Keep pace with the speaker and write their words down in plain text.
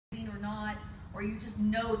or you just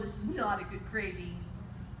know this is not a good craving.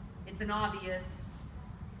 It's an obvious.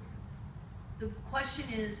 The question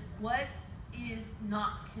is, what is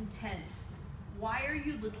not content? Why are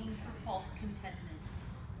you looking for false contentment?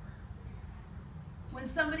 When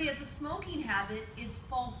somebody has a smoking habit, it's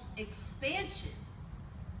false expansion.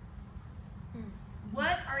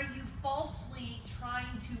 What are you falsely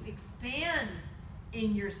trying to expand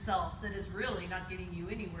in yourself that is really not getting you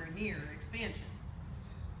anywhere near expansion?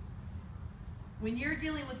 When you're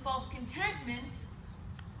dealing with false contentment,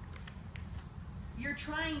 you're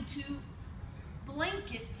trying to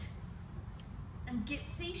blanket and get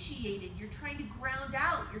satiated. You're trying to ground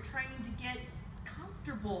out. You're trying to get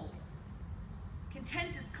comfortable.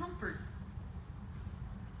 Content is comfort.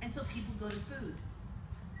 And so people go to food.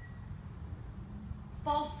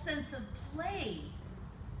 False sense of play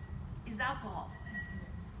is alcohol.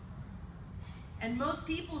 And most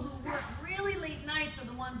people who work really late nights are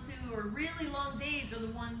the ones who are really long days are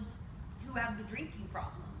the ones who have the drinking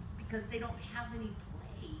problems because they don't have any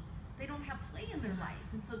play. They don't have play in their life.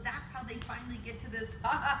 And so that's how they finally get to this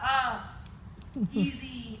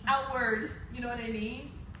easy outward, you know what I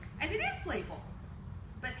mean? And it is playful.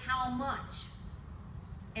 But how much?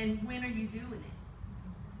 And when are you doing it?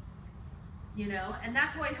 You know, and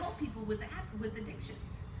that's how I help people with that, with addictions.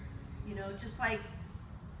 You know, just like,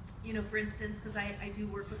 you know, for instance, because I do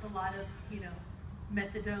work with a lot of, you know,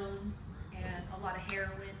 methadone and a lot of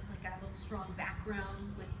heroin. Like I have a strong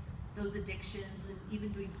background with those addictions and even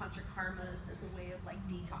doing panchakarmas as a way of like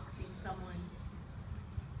detoxing someone.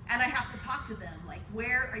 And I have to talk to them, like,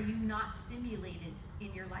 where are you not stimulated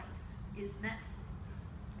in your life? Is meth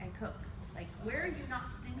and coke. Like, where are you not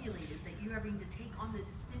stimulated that you're having to take on this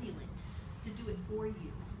stimulant to do it for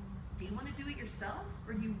you? Do you want to do it yourself,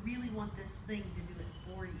 or do you really want this thing to do it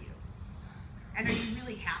for you? And are you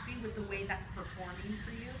really happy with the way that's performing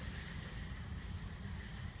for you?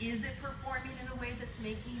 Is it performing in a way that's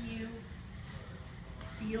making you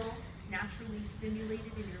feel naturally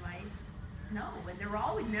stimulated in your life? No, and they're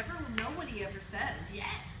always, never, nobody ever says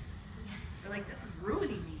yes. They're like, this is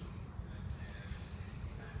ruining me.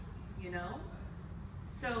 You know?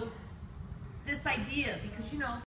 So this idea, because you know,